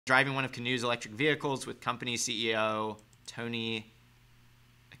driving one of Canoo's electric vehicles with company CEO Tony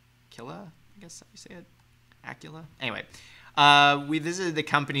Aquila. I guess how you say it. Aquila. Anyway, we visited the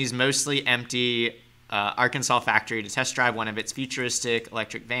company's mostly empty Arkansas factory to test drive one of its futuristic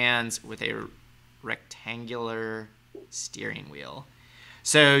electric vans with a rectangular steering wheel.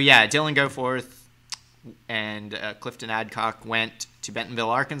 So yeah, Dylan Goforth and Clifton Adcock went to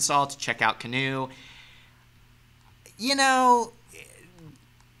Bentonville, Arkansas to check out Canoo. You know,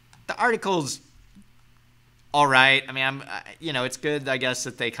 the article's all right. I mean, it's good, I guess,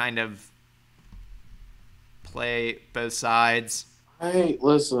 that they kind of play both sides. Hey,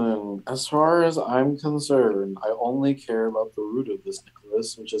 listen, as far as I'm concerned, I only care about the root of this,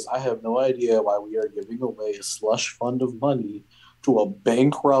 Nicholas, which is I have no idea why we are giving away a slush fund of money to a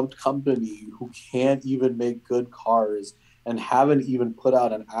bankrupt company who can't even make good cars and haven't even put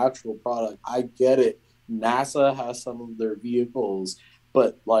out an actual product. I get it. NASA has some of their vehicles,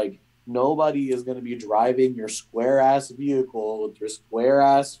 but like nobody is going to be driving your square ass vehicle with your square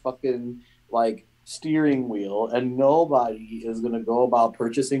ass fucking like steering wheel, and nobody is going to go about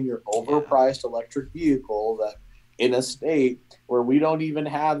purchasing your Yeah. overpriced electric vehicle that in a state where we don't even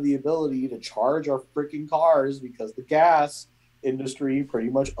have the ability to charge our freaking cars because the gas industry pretty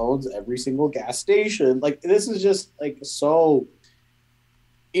much owns every single gas station. Like this is just like so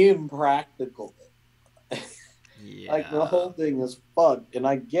impractical. Like the Yeah. whole thing is fucked, and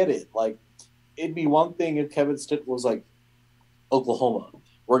I get it. Like it'd be one thing if Kevin Stitt was like, Oklahoma,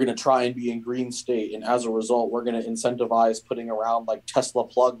 we're going to try and be in green state, and as a result we're going to incentivize putting around like Tesla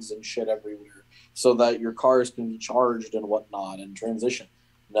plugs and shit everywhere so that your cars can be charged and whatnot and transition.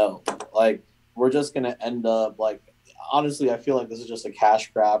 No, like we're just going to end up like, honestly I feel like this is just a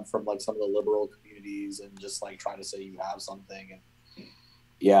cash grab from like some of the liberal communities and just like trying to say you have something. And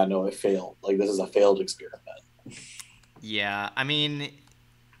yeah, no, it failed. Like this is a failed experiment. Yeah. I mean,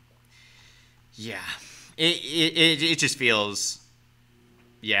 yeah. It just feels,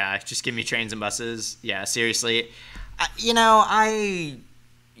 yeah, just give me trains and buses. Yeah, seriously. I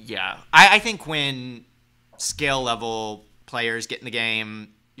think when scale level players get in the game,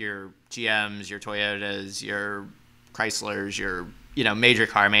 your GMs, your Toyotas, your Chryslers, your major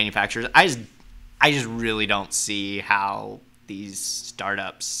car manufacturers, I just really don't see how these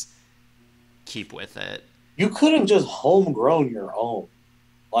startups keep with it. You couldn't just homegrown your own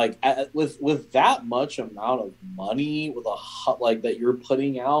like with that much amount of money with like that you're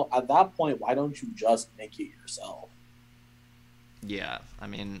putting out at that point. Why don't you just make it yourself? Yeah, I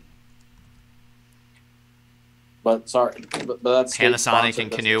mean, But sorry, but that's state Panasonic sponsored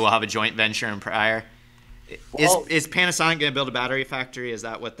and Canoo will business. have a joint venture in Prior. Is Well, is Panasonic going to build a battery factory? Is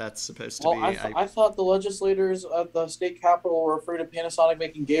that what that's supposed to be? I thought the legislators at the state capitol were afraid of Panasonic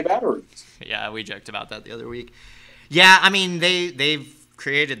making gay batteries. Yeah, we joked about that the other week. Yeah, I mean they've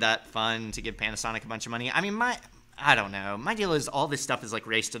created that fund to give Panasonic a bunch of money. I mean I don't know. My deal is all this stuff is like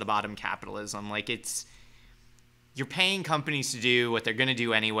race to the bottom capitalism. Like you're paying companies to do what they're going to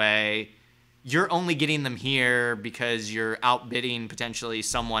do anyway. You're only getting them here because you're outbidding potentially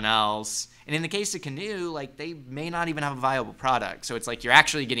someone else. And in the case of Canoo, like they may not even have a viable product. So it's like you're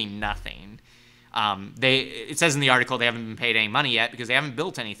actually getting nothing. It says in the article they haven't been paid any money yet because they haven't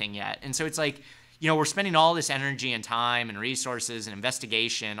built anything yet. And so it's like, we're spending all this energy and time and resources and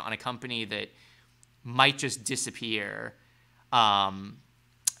investigation on a company that might just disappear. Canoo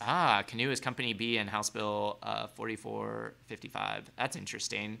is Company B in House Bill 4455. That's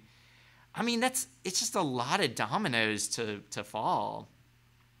interesting. I mean, it's just a lot of dominoes to fall.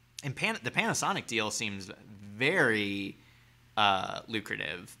 And the Panasonic deal seems very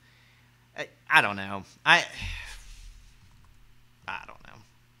lucrative. I don't know. I don't know.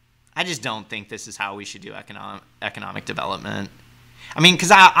 I just don't think this is how we should do economic development. I mean,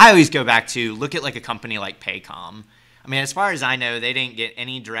 because I always go back to look at like a company like Paycom. I mean, as far as I know, they didn't get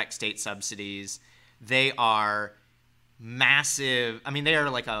any direct state subsidies. They are massive. I mean, they are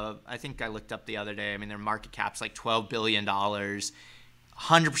like I think I looked up the other day. I mean, their market cap's like $12 billion,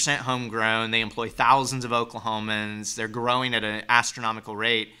 100% homegrown. They employ thousands of Oklahomans. They're growing at an astronomical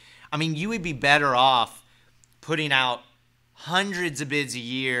rate. I mean, you would be better off putting out hundreds of bids a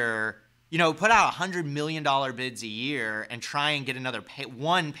year, put out $100 million bids a year and try and get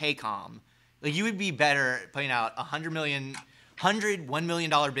one Paycom. Like you would be better putting out $1 million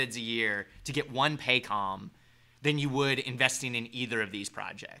bids a year to get one Paycom than you would investing in either of these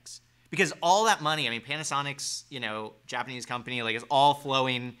projects. Because all that money, I mean, Panasonic's, Japanese company, like it's all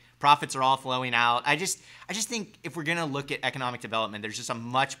flowing, profits are all flowing out. I just think if we're gonna look at economic development, there's just a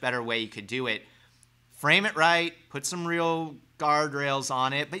much better way you could do it. Frame it right, put some real guardrails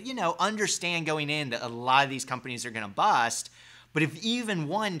on it, but understand going in that a lot of these companies are going to bust, But if even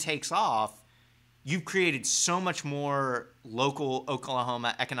one takes off, you've created so much more local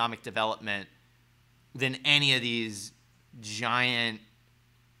Oklahoma economic development than any of these giant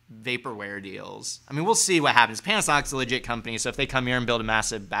vaporware deals. I mean, we'll see what happens. Panasonic's a legit company, so if they come here and build a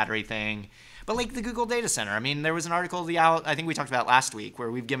massive battery thing, but like the Google data center, I mean, there was an article I think we talked about last week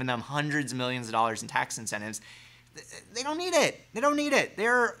where we've given them hundreds of millions of dollars in tax incentives. They don't need it. They don't need it.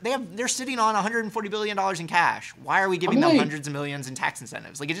 They're sitting on $140 billion in cash. Why are we giving them hundreds of millions in tax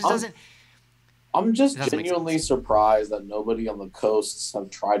incentives? Like, it just doesn't. I'm just genuinely surprised that nobody on the coasts have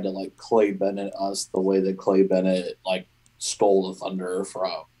tried to like Clay Bennett us the way that Clay Bennett like stole the thunder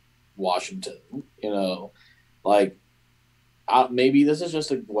from Washington. You know, like maybe this is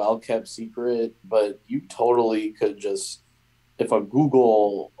just a well-kept secret, but you totally could just, if a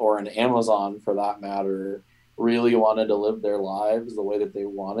Google or an Amazon for that matter really wanted to live their lives the way that they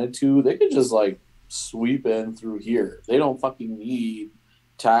wanted to, they could just like sweep in through here. They don't fucking need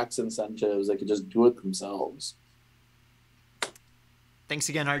tax incentives. They could just do it themselves. Thanks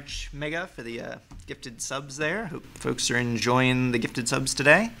again, Arch Mega, for the gifted subs there. Hope folks are enjoying the gifted subs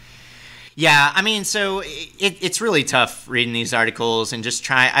today. Yeah, I mean, so it's really tough reading these articles and just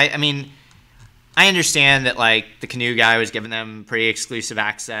I mean, I understand that, like, the Canoo guy was giving them pretty exclusive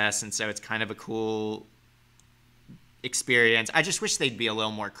access, and so it's kind of a cool experience. I just wish they'd be a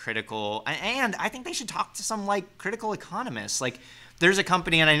little more critical, and I think they should talk to some, like, critical economists. Like, there's a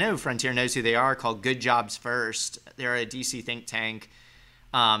company, and I know Frontier knows who they are, called Good Jobs First. They're a DC think tank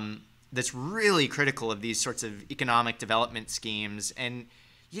that's really critical of these sorts of economic development schemes, and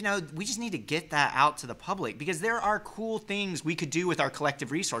you know, we just need to get that out to the public because there are cool things we could do with our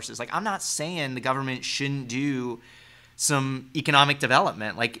collective resources. Like, I'm not saying the government shouldn't do some economic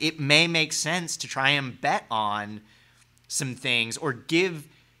development. Like, it may make sense to try and bet on some things or give,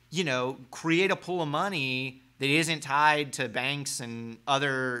 you know, create a pool of money that isn't tied to banks and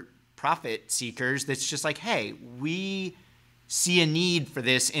other profit seekers. That's just like, hey, we see a need for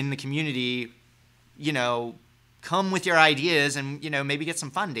this in the community, you know, come with your ideas and, you know, maybe get some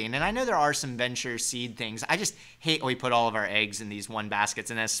funding. And I know there are some venture seed things. I just hate when we put all of our eggs in these one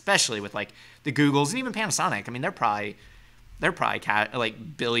baskets, and especially with like the Googles and even Panasonic. I mean, they're probably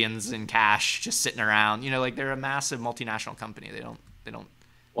like billions in cash just sitting around. You know, like they're a massive multinational company. They don't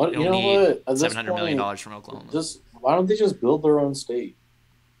need $700 million from Oklahoma. Why don't they just build their own state?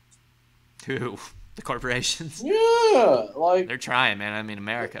 Who? The corporations? Yeah, like they're trying, man. I mean,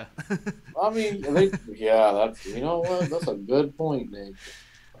 America. I mean, that's, you know what? That's a good point, Nick.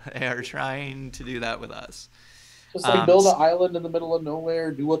 They are trying to do that with us. Just like build an island in the middle of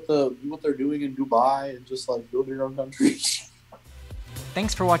nowhere, do what they're doing in Dubai, and just like build your own country.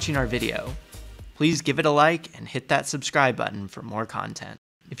 Thanks for watching our video. Please give it a like and hit that subscribe button for more content.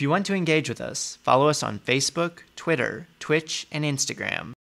 If you want to engage with us, follow us on Facebook, Twitter, Twitch, and Instagram.